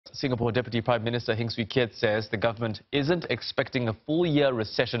Singapore Deputy Prime Minister Heng Swee Keat says the government isn't expecting a full-year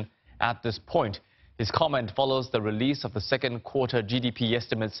recession at this point. His comment follows the release of the second quarter GDP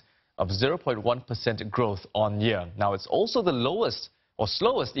estimates of 0.1% growth on year. Now, it's also the lowest or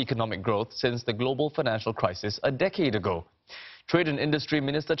slowest economic growth since the global financial crisis a decade ago. Trade and Industry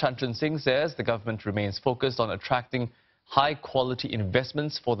Minister Chan Chun Sing says the government remains focused on attracting high-quality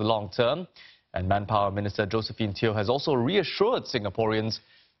investments for the long term. And Manpower Minister Josephine Teo has also reassured Singaporeans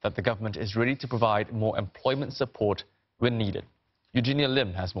that the government is ready to provide more employment support when needed. Eugenia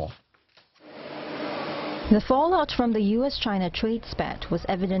Lim has more. The fallout from the US-China trade spat was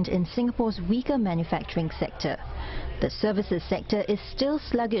evident in Singapore's weaker manufacturing sector. The services sector is still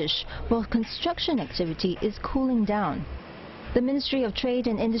sluggish, while construction activity is cooling down. The Ministry of Trade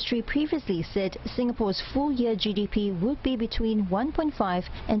and Industry previously said Singapore's full-year GDP would be between 1.5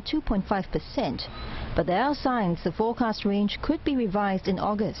 and 2.5%, but there are signs the forecast range could be revised in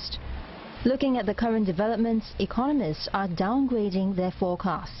August. Looking at the current developments, economists are downgrading their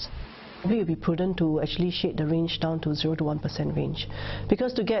forecast. It would be prudent to actually shade the range down to 0 to 1% range,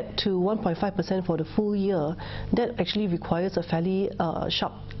 because to get to 1.5% for the full year, that actually requires a fairly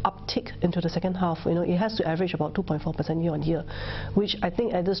sharp uptick into the second half. It has to average about 2.4% year on year, which I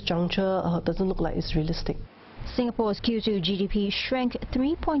think at this juncture doesn't look like it's realistic. Singapore's Q2 GDP shrank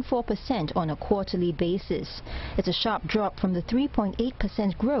 3.4% on a quarterly basis. It's a sharp drop from the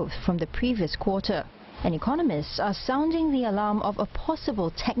 3.8% growth from the previous quarter. And economists are sounding the alarm of a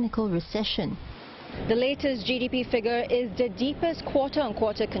possible technical recession. The latest GDP figure is the deepest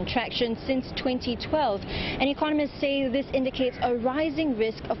quarter-on-quarter contraction since 2012, and economists say this indicates a rising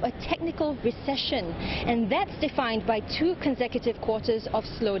risk of a technical recession, and that's defined by 2 consecutive quarters of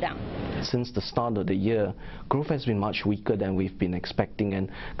slowdown. Since the start of the year, growth has been much weaker than we've been expecting, and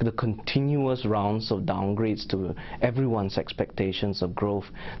the continuous rounds of downgrades to everyone's expectations of growth,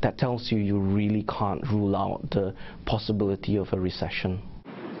 that tells you really can't rule out the possibility of a recession.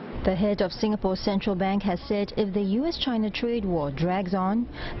 The head of Singapore's central bank has said if the US-China trade war drags on,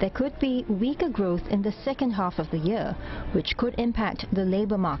 there could be weaker growth in the second half of the year, which could impact the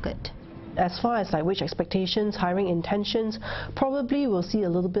labour market. As far as wage expectations, hiring intentions, probably we'll see a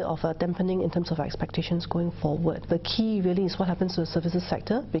little bit of a dampening in terms of our expectations going forward. The key really is what happens to the services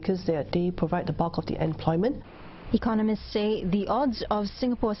sector, because they provide the bulk of the employment. Economists say the odds of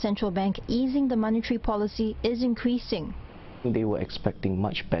Singapore Central Bank easing the monetary policy is increasing. They were expecting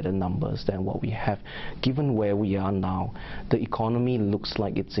much better numbers than what we have. Given where we are now, the economy looks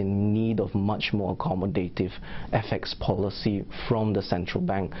like it's in need of much more accommodative FX policy from the central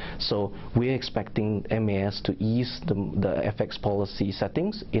bank. So we're expecting MAS to ease the FX policy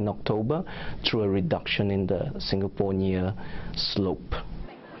settings in October through a reduction in the Singapore near slope.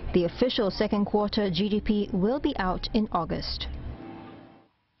 The official second quarter GDP will be out in August.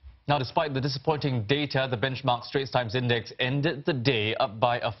 Now, despite the disappointing data, the benchmark Straits Times Index ended the day up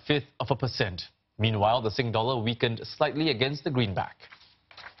by 0.1%. Meanwhile, the Sing dollar weakened slightly against the greenback.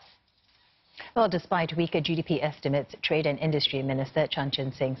 Well, despite weaker GDP estimates, Trade and Industry Minister Chan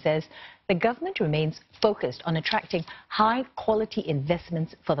Chun Sing says the government remains focused on attracting high-quality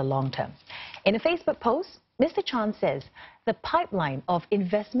investments for the long term. In a Facebook post, Mr. Chan says the pipeline of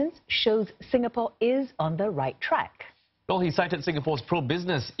investments shows Singapore is on the right track. Well, he cited Singapore's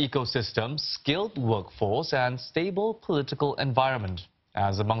pro-business ecosystem, skilled workforce and stable political environment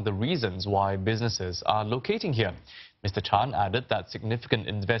as among the reasons why businesses are locating here. Mr. Chan added that significant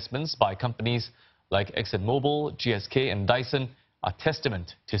investments by companies like ExxonMobil, GSK and Dyson are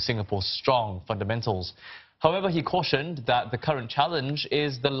testament to Singapore's strong fundamentals. However, he cautioned that the current challenge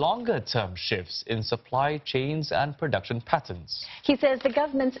is the longer-term shifts in supply chains and production patterns. He says the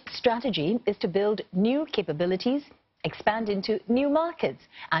government's strategy is to build new capabilities, expand into new markets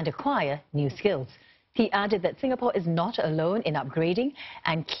and acquire new skills. He added that Singapore is not alone in upgrading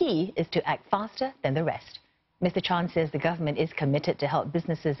and key is to act faster than the rest. Mr. Chan says the government is committed to help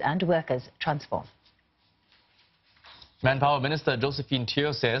businesses and workers transform. Manpower Minister Josephine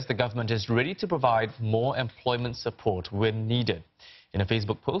Teo says the government is ready to provide more employment support when needed. In a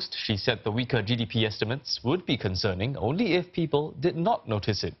Facebook post, she said the weaker GDP estimates would be concerning only if people did not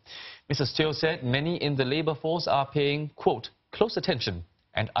notice it. Mrs. Teo said many in the labour force are paying, quote, close attention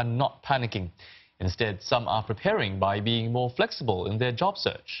and are not panicking. Instead, some are preparing by being more flexible in their job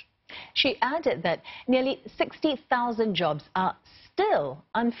search. She added that nearly 60,000 jobs are still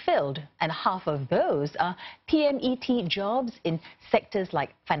unfilled, and half of those are PMET jobs in sectors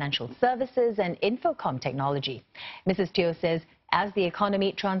like financial services and infocom technology. Mrs. Teo says as the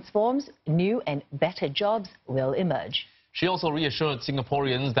economy transforms, new and better jobs will emerge. She also reassured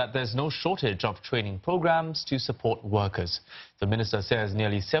Singaporeans that there's no shortage of training programs to support workers. The minister says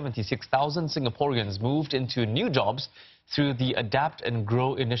nearly 76,000 Singaporeans moved into new jobs through the Adapt and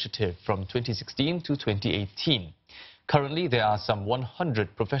Grow initiative from 2016 to 2018. Currently, there are some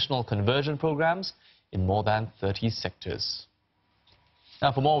 100 professional conversion programs in more than 30 sectors.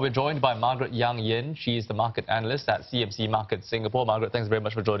 Now, for more, we're joined by Margaret Yang Yan. She is the market analyst at CMC Markets Singapore. Margaret, thanks very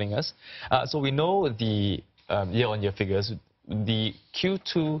much for joining us. So we know the year-on-year figures. The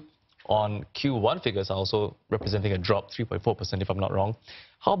Q2 on Q1 figures are also representing a drop, 3.4% if I'm not wrong.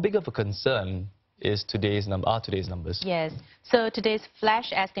 How big of a concern is today's numbers? Yes. So today's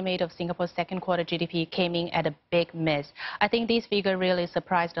flash estimate of Singapore's second quarter GDP came in at a big miss. I think this figure really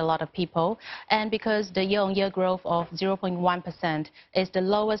surprised a lot of people. And because the year-on-year growth of 0.1% is the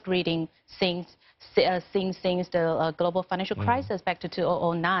lowest reading since the global financial crisis back to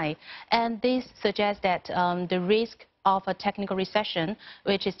 2009. And this suggests that the risk of a technical recession,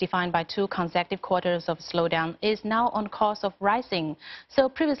 which is defined by 2 consecutive quarters of slowdown, is now on course of rising. So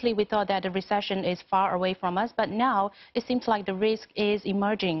previously we thought that the recession is far away from us, but now it seems like the risk is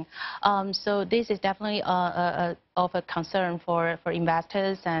emerging. So this is definitely of a concern for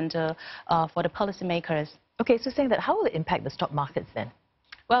investors and for the policymakers. Okay, so saying that, how will it impact the stock markets then?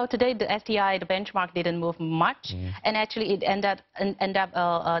 Well, today the STI, the benchmark, didn't move much, and actually it ended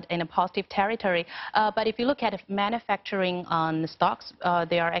up in a positive territory. But if you look at manufacturing stocks,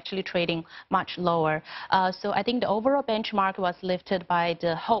 they are actually trading much lower. So I think the overall benchmark was lifted by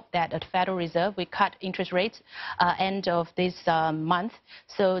the hope that the Federal Reserve will cut interest rates end of this month.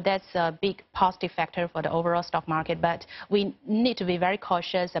 So that's a big positive factor for the overall stock market. But we need to be very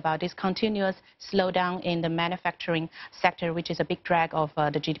cautious about this continuous slowdown in the manufacturing sector, which is a big drag of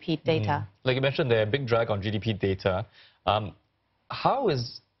the GDP data. Like you mentioned, there a big drag on GDP data. How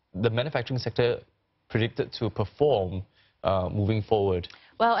is the manufacturing sector predicted to perform moving forward?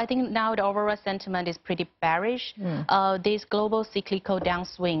 Well, I think now the overall sentiment is pretty bearish. This global cyclical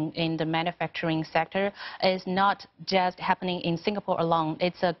downswing in the manufacturing sector is not just happening in Singapore alone.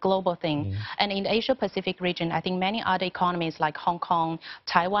 It's a global thing. And in the Asia-Pacific region, I think many other economies like Hong Kong,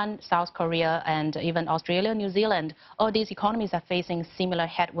 Taiwan, South Korea, and even Australia, New Zealand, all these economies are facing similar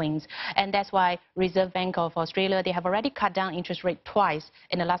headwinds. And that's why Reserve Bank of Australia, they have already cut down interest rate twice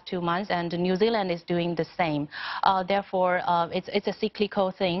in the last 2 months, and New Zealand is doing the same. Therefore, it's a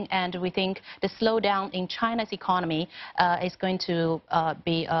cyclical thing, and we think the slowdown in China's economy is going to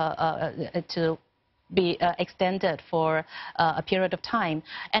be extended for a period of time.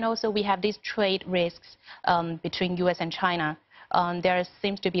 And also we have these trade risks between US and China. There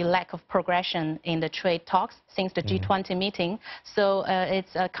seems to be lack of progression in the trade talks since the G20 meeting. So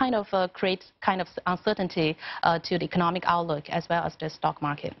it's kind of creates kind of uncertainty to the economic outlook as well as the stock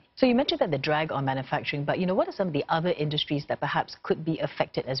market. So you mentioned that the drag on manufacturing, but what are some of the other industries that perhaps could be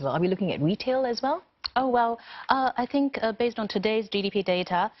affected as well? Are we looking at retail as well? Oh, well, I think based on today's GDP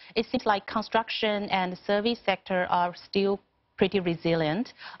data, it seems like construction and service sector are still pretty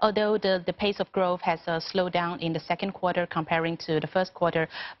resilient, although the pace of growth has slowed down in the second quarter comparing to the first quarter.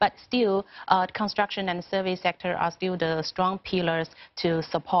 But still, construction and service sector are still the strong pillars to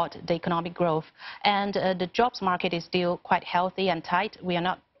support the economic growth. And the jobs market is still quite healthy and tight. We are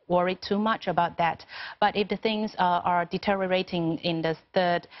not worried too much about that. But if the things are deteriorating in the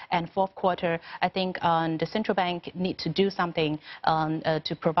third and fourth quarter, I think the central bank need to do something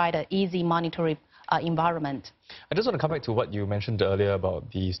to provide an easy monetary environment. I just want to come back to what you mentioned earlier about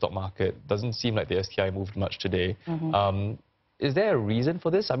the stock market. Doesn't seem like the STI moved much today. Is there a reason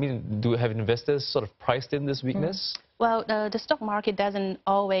for this? I mean, have investors sort of priced in this weakness? Well, the stock market doesn't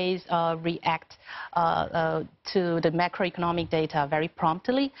always react to the macroeconomic data very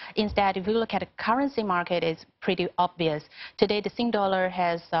promptly. Instead, if you look at the currency market, it's pretty obvious. Today, the Sing dollar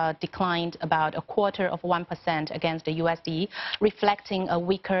has declined about 0.25% against the USD, reflecting a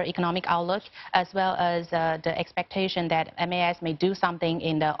weaker economic outlook, as well as the expectation that MAS may do something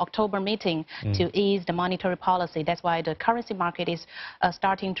in the October meeting to ease the monetary policy. That's why the currency market is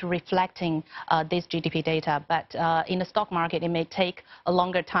starting to reflecting this GDP data. But in the stock market, it may take a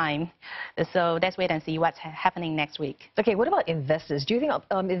longer time. So let's wait and see what's happening next week. Okay, what about investors? Do you think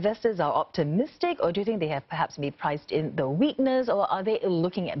investors are optimistic, or do you think they have perhaps maybe priced in the weakness, or are they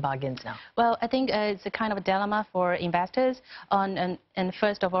looking at bargains now? Well, I think it's a kind of a dilemma for investors. And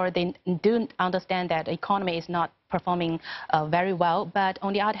first of all, they do understand that the economy is not performing very well. But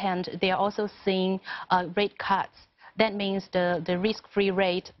on the other hand, they are also seeing rate cuts. That means the risk-free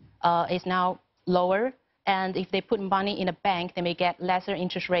rate is now lower And if they put money in a bank, they may get lesser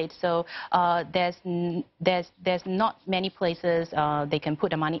interest rates. So there's not many places they can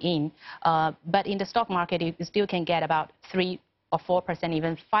put the money in. But in the stock market, you still can get about 3 or 4%,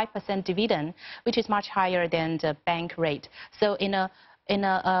 even 5% dividend, which is much higher than the bank rate. So in a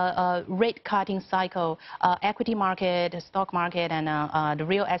rate cutting cycle, equity market, the stock market, and the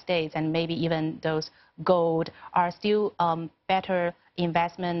real estates, and maybe even those gold are still better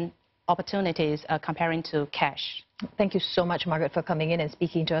investment opportunities comparing to cash. Thank you so much, Margaret, for coming in and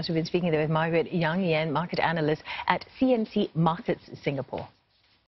speaking to us. We've been speaking with Margaret Yang Yan, market analyst at CMC Markets Singapore.